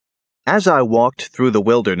As I walked through the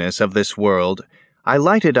wilderness of this world, I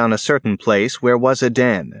lighted on a certain place where was a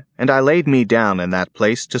den, and I laid me down in that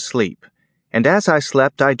place to sleep. And as I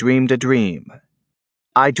slept I dreamed a dream.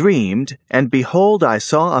 I dreamed, and behold, I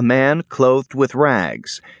saw a man clothed with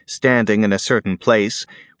rags, standing in a certain place,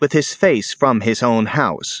 with his face from his own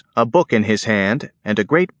house, a book in his hand, and a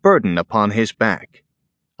great burden upon his back.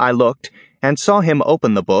 I looked, and saw him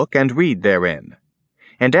open the book and read therein.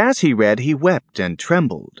 And as he read he wept and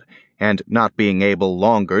trembled, and not being able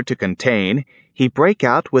longer to contain, he brake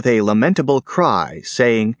out with a lamentable cry,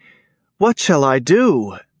 saying, "What shall I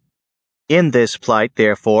do?" In this plight,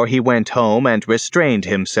 therefore, he went home and restrained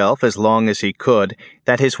himself as long as he could,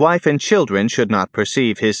 that his wife and children should not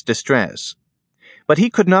perceive his distress. But he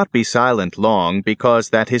could not be silent long, because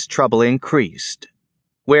that his trouble increased.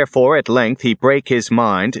 Wherefore at length he brake his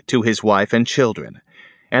mind to his wife and children,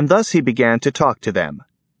 and thus he began to talk to them.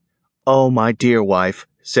 "O my dear wife,"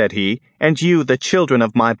 said he, "and you the children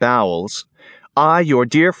of my bowels, I, your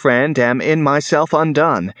dear friend, am in myself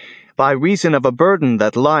undone, by reason of a burden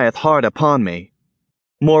that lieth hard upon me.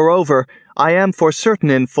 Moreover, I am for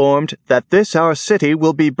certain informed that this our city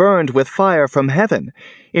will be burned with fire from heaven,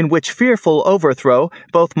 in which fearful overthrow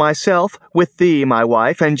both myself, with thee, my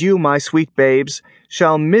wife, and you, my sweet babes,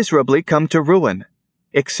 shall miserably come to ruin,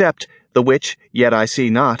 except, the which yet I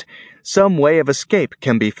see not, some way of escape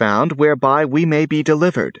can be found whereby we may be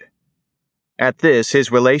delivered." At this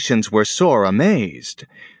his relations were sore amazed,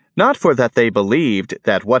 not for that they believed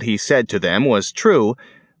that what he said to them was true,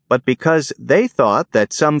 but because they thought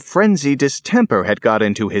that some frenzied distemper had got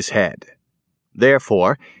into his head.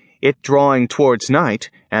 Therefore, it drawing towards night,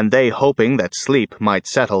 and they hoping that sleep might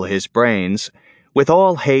settle his brains, with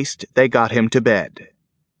all haste they got him to bed.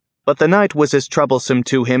 But the night was as troublesome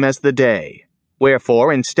to him as the day,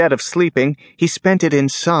 wherefore instead of sleeping he spent it in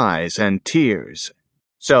sighs and tears.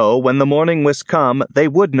 So when the morning was come, they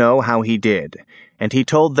would know how he did, and he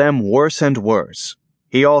told them worse and worse.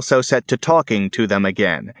 He also set to talking to them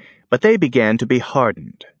again, but they began to be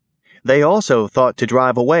hardened. They also thought to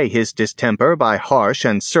drive away his distemper by harsh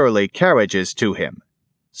and surly carriages to him.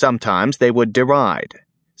 Sometimes they would deride,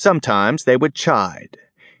 sometimes they would chide,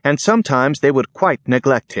 and sometimes they would quite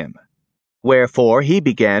neglect him. Wherefore he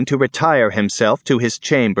began to retire himself to his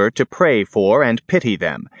chamber to pray for and pity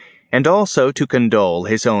them, and also to condole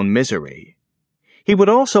his own misery. He would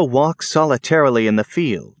also walk solitarily in the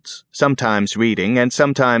fields, sometimes reading and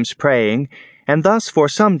sometimes praying, and thus for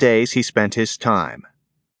some days he spent his time.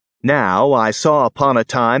 Now I saw upon a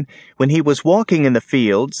time, when he was walking in the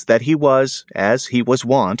fields, that he was, as he was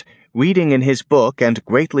wont, reading in his book and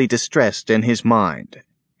greatly distressed in his mind.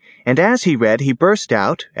 And as he read he burst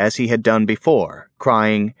out, as he had done before,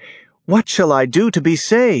 crying, "What shall I do to be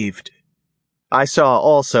saved?" I saw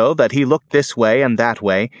also that he looked this way and that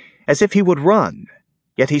way, as if he would run,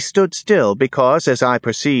 yet he stood still because, as I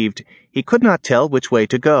perceived, he could not tell which way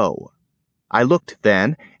to go. I looked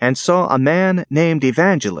then, and saw a man named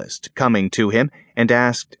Evangelist coming to him, and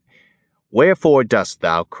asked, "Wherefore dost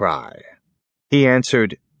thou cry?" He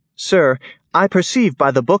answered, "Sir, I perceive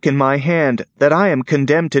by the book in my hand that I am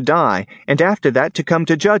condemned to die, and after that to come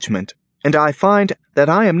to judgment, and I find that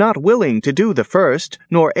I am not willing to do the first,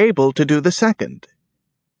 nor able to do the second."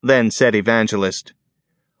 Then said Evangelist,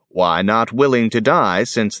 "Why not willing to die,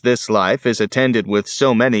 since this life is attended with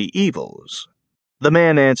so many evils?" The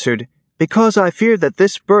man answered, "Because I fear that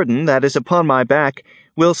this burden that is upon my back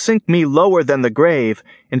will sink me lower than the grave,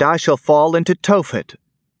 and I shall fall into Tophet.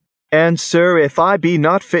 And, sir, if I be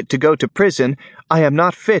not fit to go to prison, I am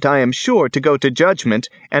not fit, I am sure, to go to judgment,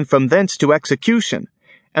 and from thence to execution,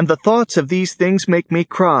 and the thoughts of these things make me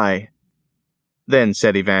cry." Then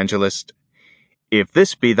said Evangelist, "If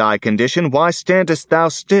this be thy condition, why standest thou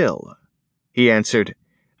still?" He answered,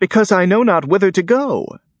 "Because I know not whither to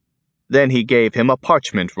go." Then he gave him a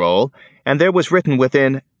parchment roll, and there was written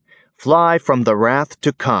within, "Fly from the wrath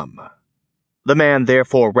to come." The man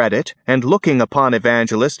therefore read it, and looking upon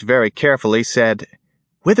Evangelist very carefully said,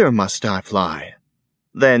 "Whither must I fly?"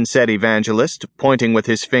 Then said Evangelist, pointing with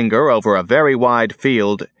his finger over a very wide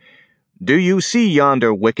field, "Do you see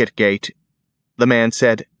yonder wicket gate?" The man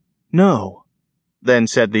said, "No." Then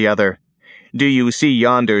said the other, "Do you see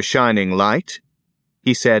yonder shining light?"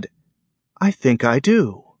 He said, "I think I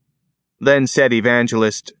do." Then said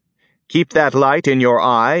Evangelist, "Keep that light in your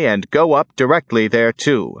eye, and go up directly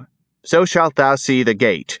thereto. So shalt thou see the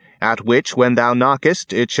gate, at which when thou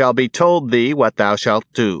knockest it shall be told thee what thou shalt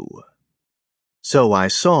do." So I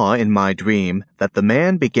saw in my dream that the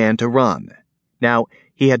man began to run. Now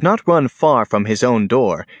he had not run far from his own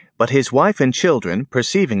door, but his wife and children,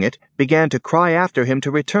 perceiving it, began to cry after him to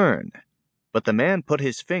return. But the man put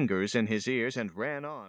his fingers in his ears and ran on.